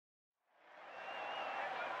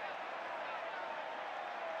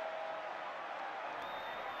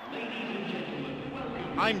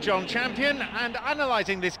I'm John Champion, and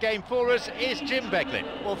analysing this game for us is Jim Beglin.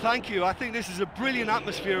 Well, thank you. I think this is a brilliant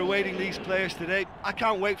atmosphere awaiting these players today. I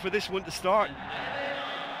can't wait for this one to start.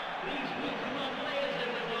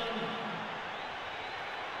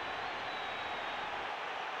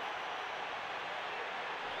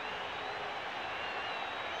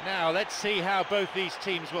 Now, let's see how both these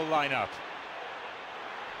teams will line up.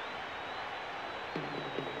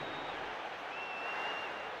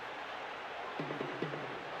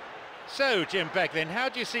 So, Jim Beglin, how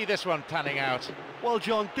do you see this one panning out? Well,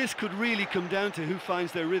 John, this could really come down to who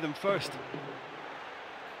finds their rhythm first.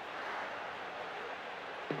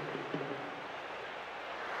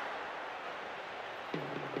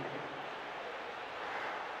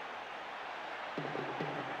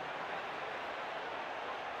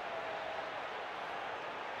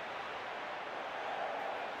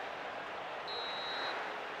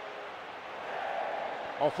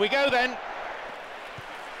 Off we go then.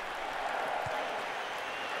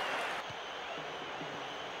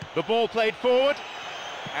 The ball played forward,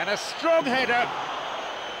 and a strong header.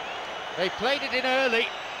 They played it in early,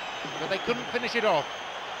 but they couldn't finish it off.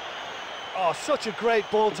 Oh, such a great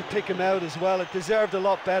ball to pick him out as well. It deserved a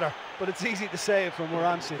lot better, but it's easy to say it from where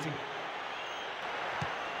I'm sitting.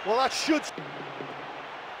 Well, that should...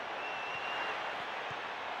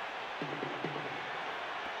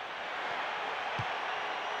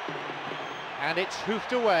 And it's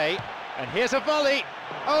hoofed away, and here's a volley.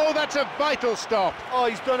 Oh, that's a vital stop. Oh,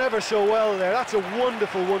 he's done ever so well there. That's a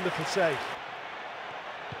wonderful, wonderful save.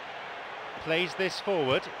 Plays this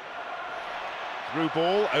forward. Through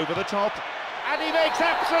ball over the top, and he makes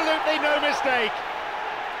absolutely no mistake.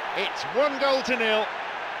 It's 1-0.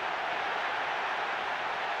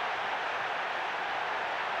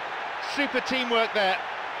 Super teamwork there.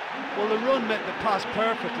 Well, the run met the pass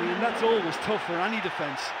perfectly, and that's always tough for any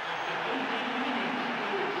defence.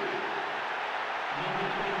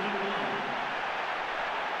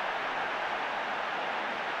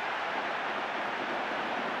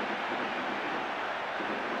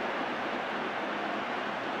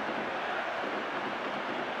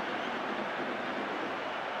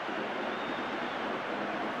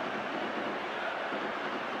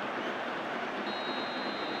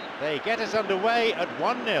 They get us underway at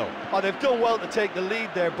 1-0. Oh, they've done well to take the lead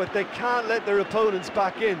there, but they can't let their opponents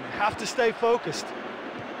back in. They have to stay focused.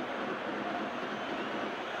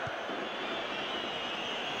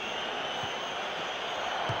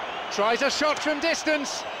 Tries a shot from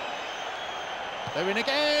distance. They're in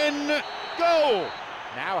again. Goal!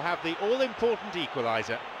 Now have the all-important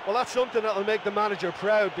equaliser. Well, that's something that'll make the manager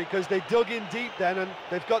proud, because they dug in deep then and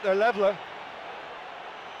they've got their leveller.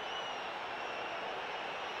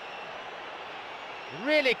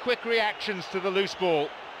 Really quick reactions to the loose ball.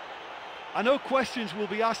 I know questions will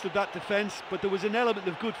be asked of that defence, but there was an element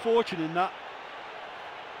of good fortune in that.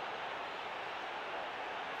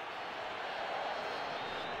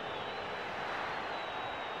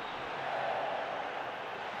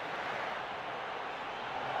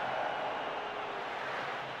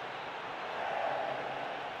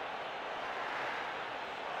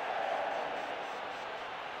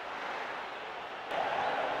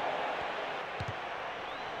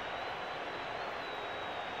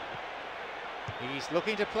 He's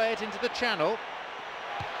looking to play it into the channel.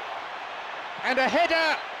 And a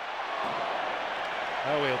header!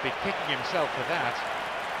 Oh, he'll be kicking himself for that.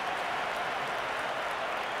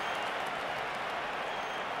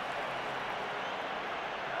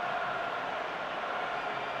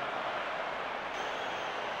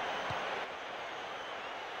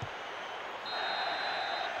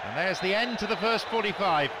 And there's the end to the first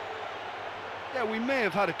 45. Yeah, we may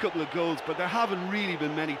have had a couple of goals, but there haven't really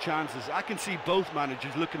been many chances. I can see both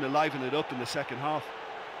managers looking to liven it up in the second half.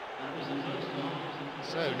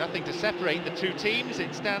 So, nothing to separate the two teams.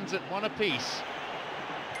 It stands at 1 apiece.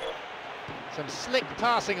 Some slick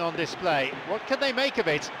passing on display. What can they make of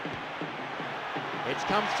it? It's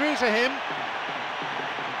come through to him.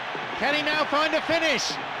 Can he now find a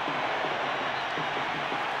finish?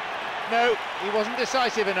 No, he wasn't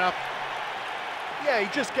decisive enough. Yeah,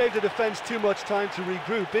 he just gave the defence too much time to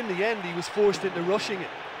regroup. In the end, he was forced into rushing it.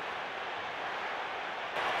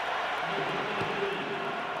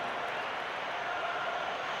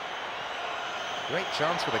 Great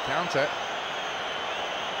chance for the counter.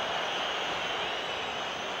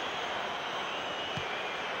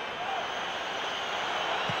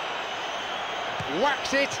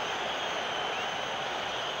 Whacks it.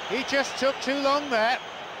 He just took too long there.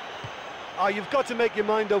 Oh, you've got to make your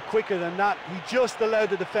mind up quicker than that. He just allowed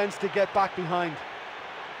the defence to get back behind.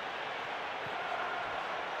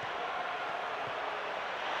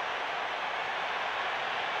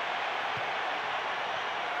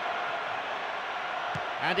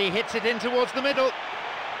 And he hits it in towards the middle.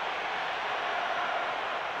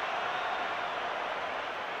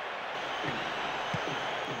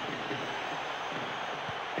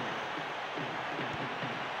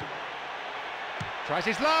 Tries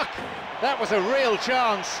his luck. That was a real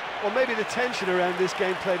chance. Well, maybe the tension around this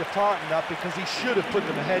game played a part in that, because he should have put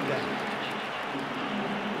them ahead then.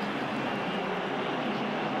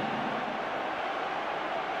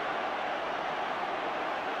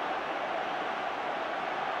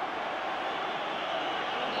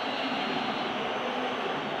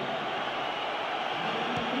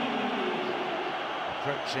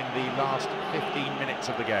 Approaching the last 15 minutes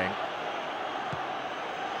of the game.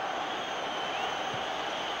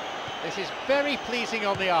 This is very pleasing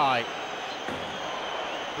on the eye.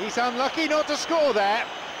 He's unlucky not to score there.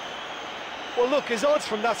 Well, look, his odds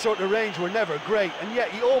from that sort of range were never great, and yet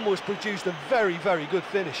he almost produced a very, very good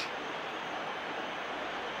finish.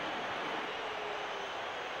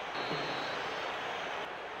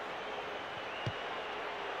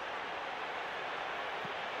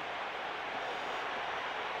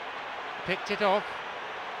 Picked it off.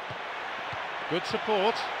 Good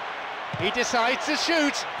support. He decides to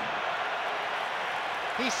shoot.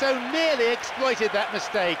 He so nearly exploited that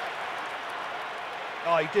mistake.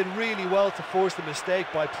 Oh, he did really well to force the mistake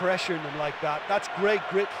by pressuring him like that. That's great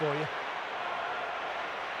grit for you.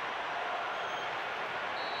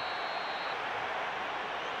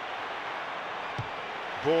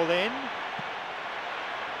 Ball in.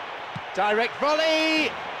 Direct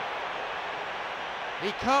volley!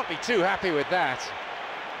 He can't be too happy with that.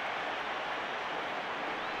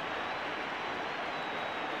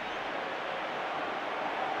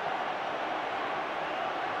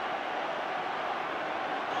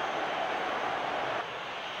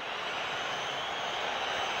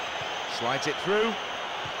 Slides it through.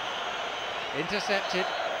 Intercepted.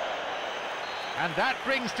 And that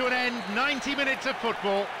brings to an end 90 minutes of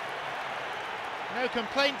football. No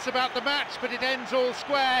complaints about the match, but it ends all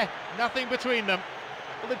square. Nothing between them.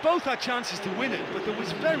 Well, they both had chances to win it, but there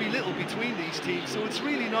was very little between these teams, so it's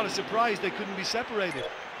really not a surprise they couldn't be separated.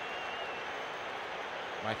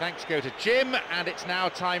 My thanks go to Jim, and it's now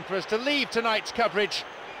time for us to leave tonight's coverage.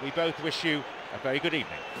 We both wish you a very good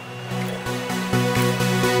evening.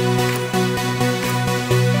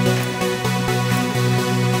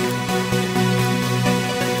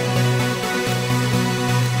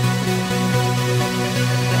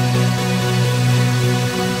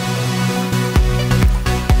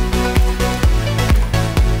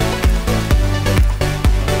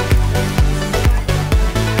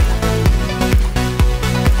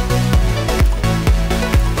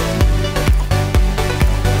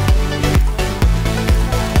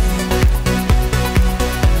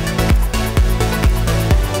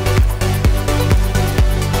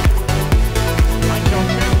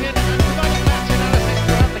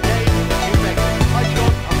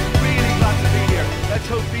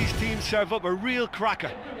 Serve up a real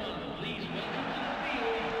cracker.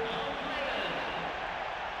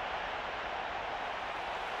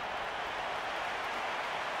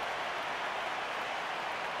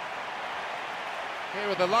 Here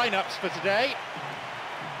are the lineups for today.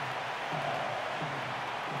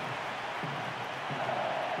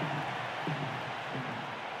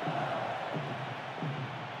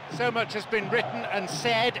 So much has been written and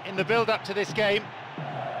said in the build-up to this game.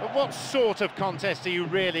 But what sort of contest are you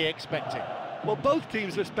really expecting? Well, both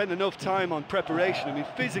teams have spent enough time on preparation. I mean,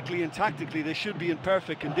 physically and tactically, they should be in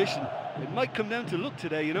perfect condition. It might come down to luck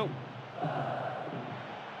today, you know.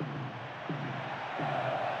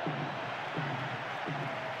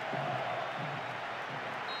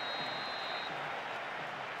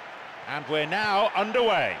 And we're now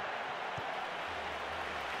underway.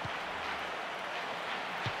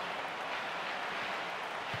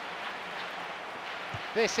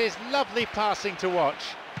 This is lovely passing to watch.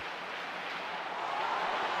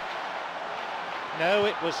 No,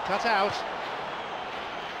 it was cut out.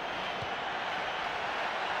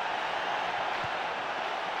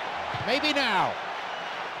 Maybe now.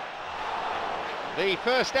 The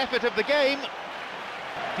first effort of the game.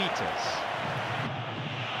 Peters.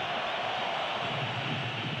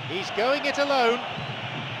 He's going it alone.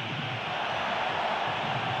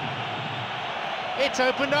 It's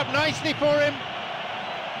opened up nicely for him.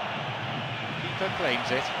 Keeper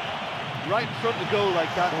claims it. Right in front of the goal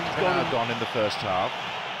like that. He's gone in the first half.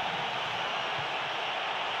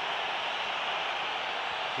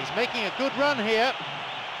 He's making a good run here.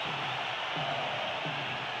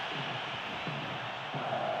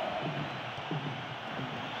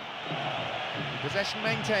 Possession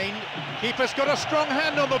maintained. Keeper's got a strong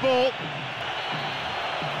hand on the ball.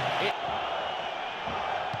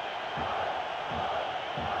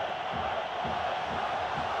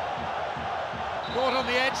 Caught on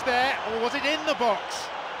the edge there, or was it in the box?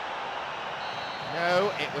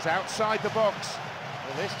 No, it was outside the box.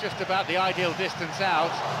 Well, this just about the ideal distance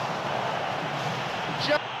out.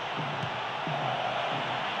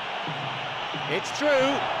 It's through.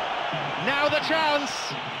 Now the chance.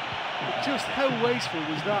 Just how wasteful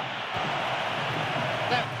was that?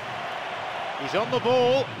 He's on the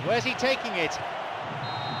ball. Where's he taking it?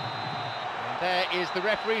 And there is the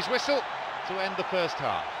referee's whistle to end the first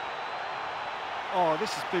half. Oh,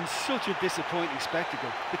 this has been such a disappointing spectacle.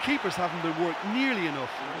 The keepers haven't been worked nearly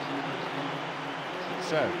enough.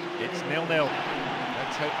 So, it's 0-0.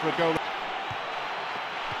 Let's hope for a goal.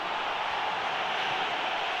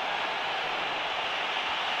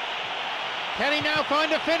 Can he now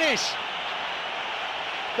find a finish?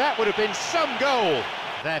 That would have been some goal.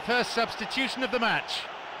 Their first substitution of the match.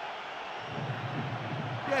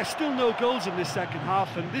 Yeah, still no goals in this second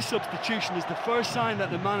half, and this substitution is the first sign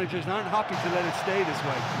that the managers aren't happy to let it stay this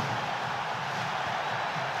way.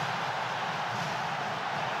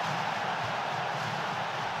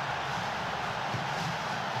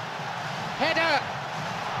 Header!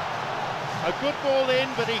 A good ball in,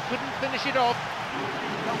 but he couldn't finish it off.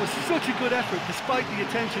 That was such a good effort, despite the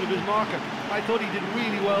attention of his marker. I thought he did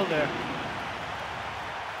really well there.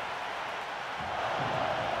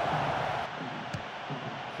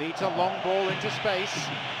 Feeds a long ball into space.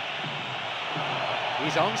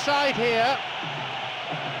 He's onside here.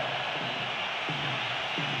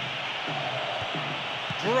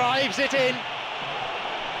 Drives it in.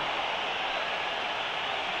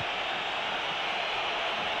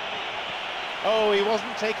 Oh, he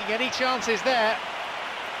wasn't taking any chances there.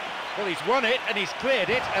 Well, he's won it and he's cleared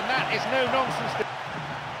it, and that is no nonsense.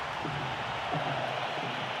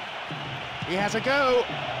 He has a go.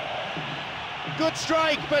 Good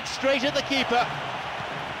strike, but straight at the keeper.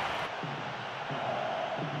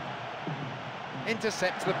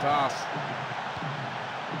 Intercepts the pass.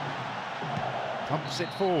 Pumps it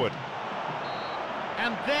forward.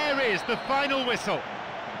 And there is the final whistle.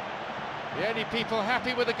 The only people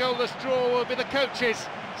happy with a goalless draw will be the coaches.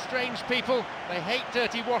 Strange people, they hate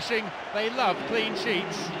dirty washing, they love clean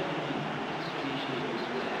sheets.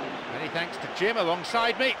 Many thanks to Jim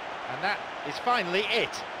alongside me, and that is finally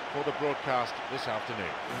it for the broadcast this afternoon.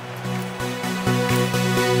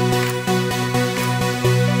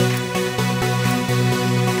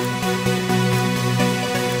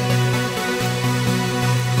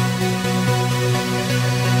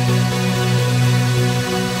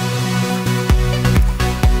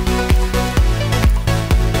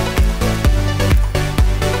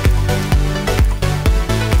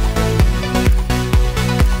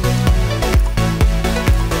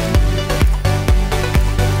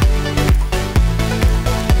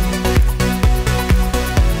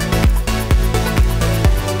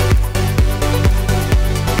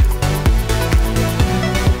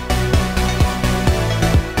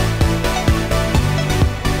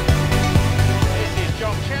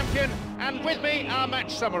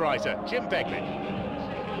 Summariser, Jim Beglin.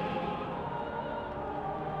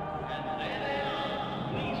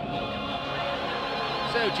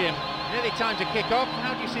 So Jim, nearly time to kick off.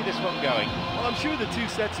 How do you see this one going? Well, I'm sure the two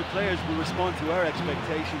sets of players will respond to our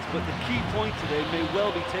expectations, but the key point today may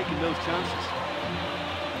well be taking those chances.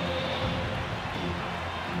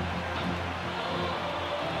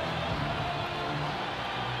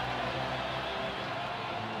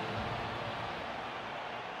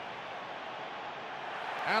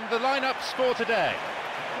 And the lineups for today.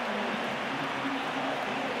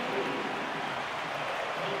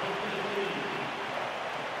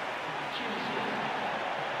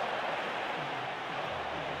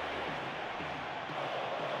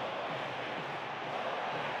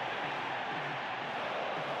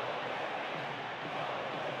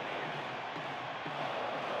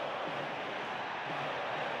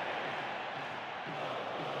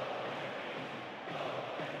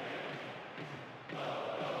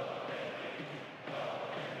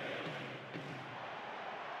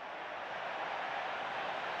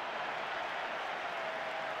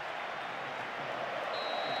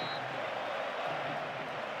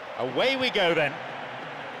 Away we go then.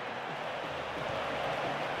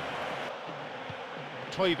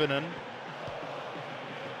 Toivonen.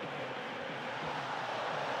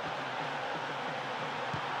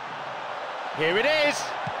 Here it is.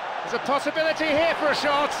 There's a possibility here for a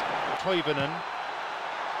shot. Toivonen.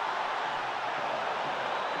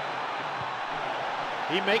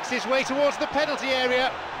 He makes his way towards the penalty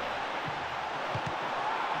area.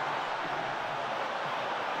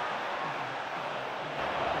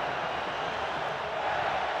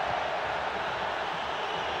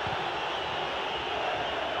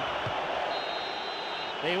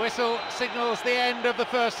 The whistle signals the end of the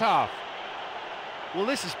first half. Well,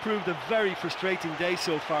 this has proved a very frustrating day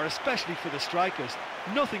so far, especially for the strikers.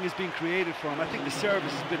 Nothing has been created for them. I think the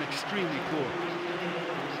service has been extremely poor.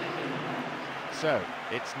 So,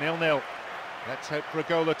 it's 0-0. Let's hope for a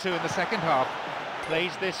goal or two in the second half.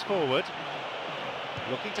 Plays this forward.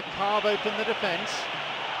 Looking to carve open the defence.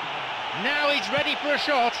 Now he's ready for a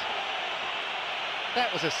shot.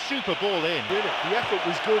 That was a super ball in. The effort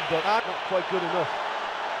was good, but not quite good enough.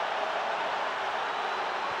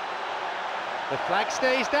 The flag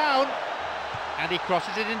stays down, and he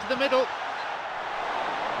crosses it into the middle.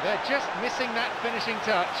 They're just missing that finishing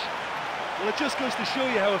touch. Well, it just goes to show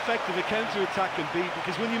you how effective a counter-attack can be,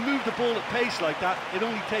 because when you move the ball at pace like that, it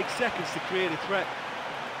only takes seconds to create a threat.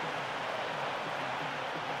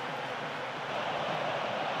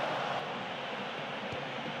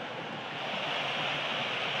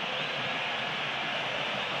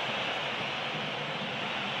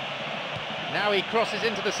 Now he crosses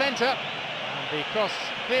into the centre, and the cross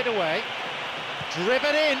cleared away,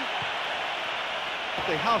 driven in.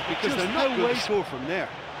 They have, because there's no way to score from there.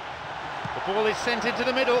 The ball is sent into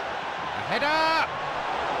the middle. A header!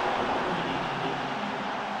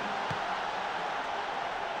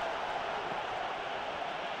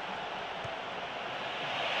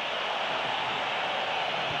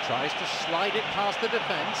 Tries to slide it past the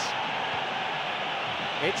defence.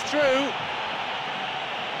 It's through.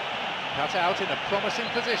 Cut out in a promising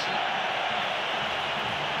position.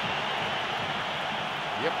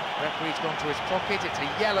 Yep, referee's gone to his pocket. It's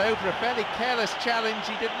a yellow for a fairly careless challenge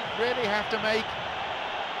he didn't really have to make.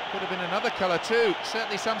 Could have been another colour too.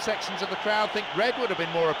 Certainly some sections of the crowd think red would have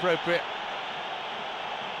been more appropriate.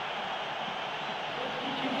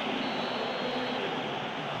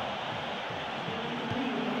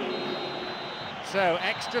 So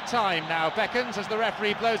extra time now beckons as the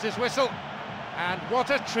referee blows his whistle. And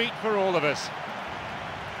what a treat for all of us.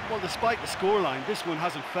 Well, despite the scoreline, this one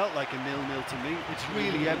hasn't felt like a 0-0 to me. It's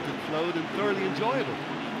really ebbed and flowed and thoroughly enjoyable.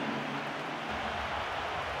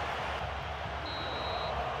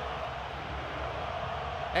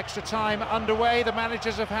 Extra time underway. The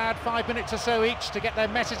managers have had 5 minutes or so each to get their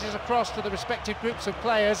messages across to the respective groups of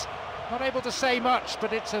players. Not able to say much,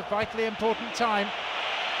 but it's a vitally important time.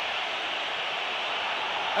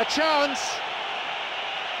 A chance.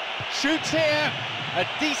 Shoots here. A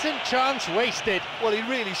decent chance wasted. Well, he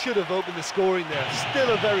really should have opened the scoring there. Still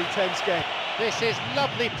a very tense game. This is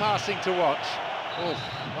lovely passing to watch. Oh,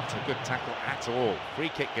 not a good tackle at all. Free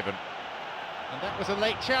kick given. And that was a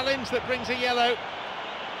late challenge that brings a yellow.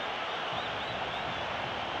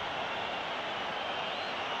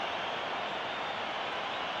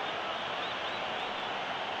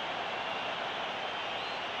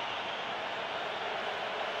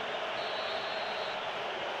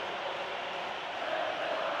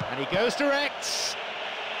 And he goes direct.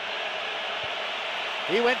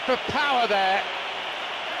 He went for power there.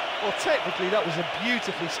 Well, technically that was a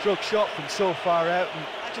beautifully struck shot from so far out, and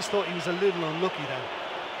I just thought he was a little unlucky then.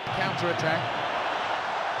 Counter-attack.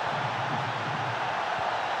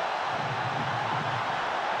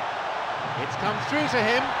 It's come through to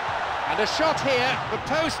him, and a shot here, the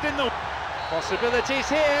post in the... Possibilities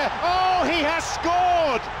here. Oh, he has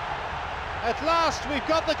scored! At last, we've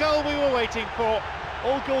got the goal we were waiting for.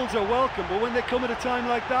 All goals are welcome, but when they come at a time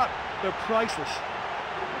like that, they're priceless.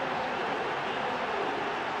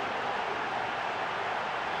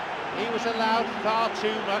 He was allowed far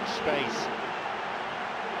too much space.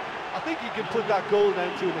 I think you can put that goal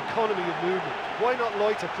down to an economy of movement. Why not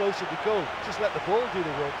loiter closer to goal? Just let the ball do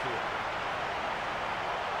the work for you.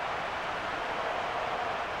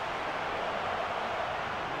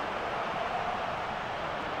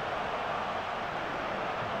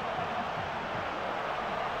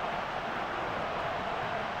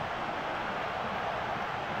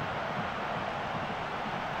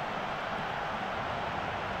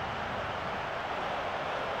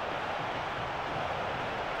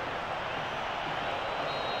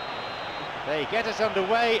 They get us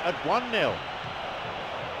underway at 1-0.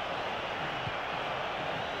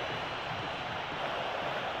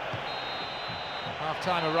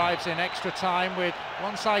 Half-time arrives in extra time with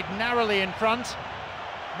one side narrowly in front.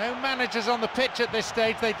 No managers on the pitch at this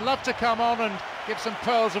stage. They'd love to come on and give some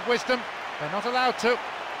pearls of wisdom. They're not allowed to.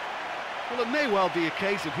 Well, it may well be a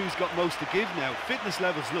case of who's got most to give now. Fitness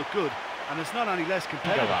levels look good, and it's not any less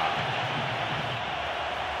competitive.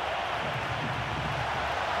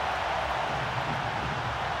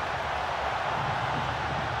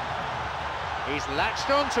 He's latched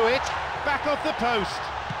onto it, back off the post.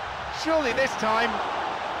 Surely this time.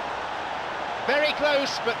 Very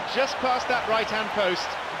close, but just past that right-hand post.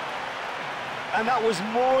 And that was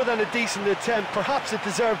more than a decent attempt. Perhaps it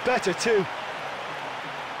deserved better too.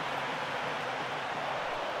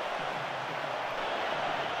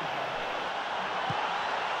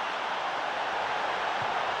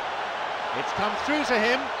 It's come through to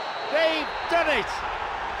him. They've done it!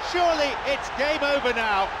 Surely it's game over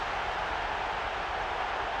now.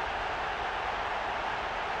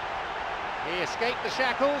 He escaped the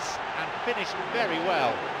shackles and finished very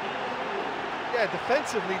well. Yeah,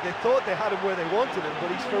 defensively they thought they had him where they wanted him, but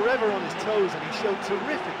he's forever on his toes and he showed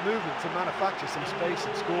terrific movement to manufacture some space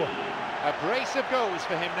and score. A brace of goals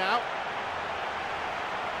for him now.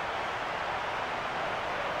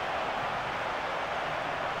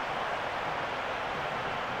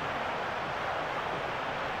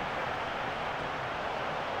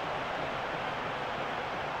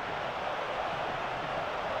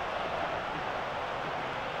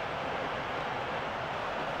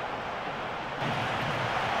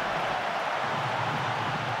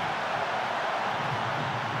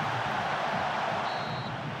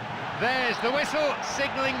 There's the whistle,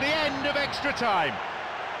 signalling the end of extra time.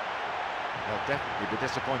 They'll definitely be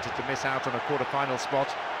disappointed to miss out on a quarter-final spot.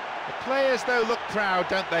 The players, though, look proud,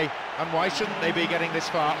 don't they? And why shouldn't they be getting this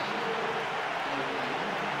far?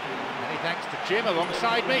 Many thanks to Jim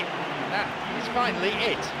alongside me. That is finally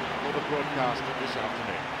it for the broadcast this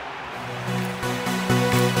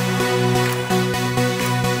afternoon.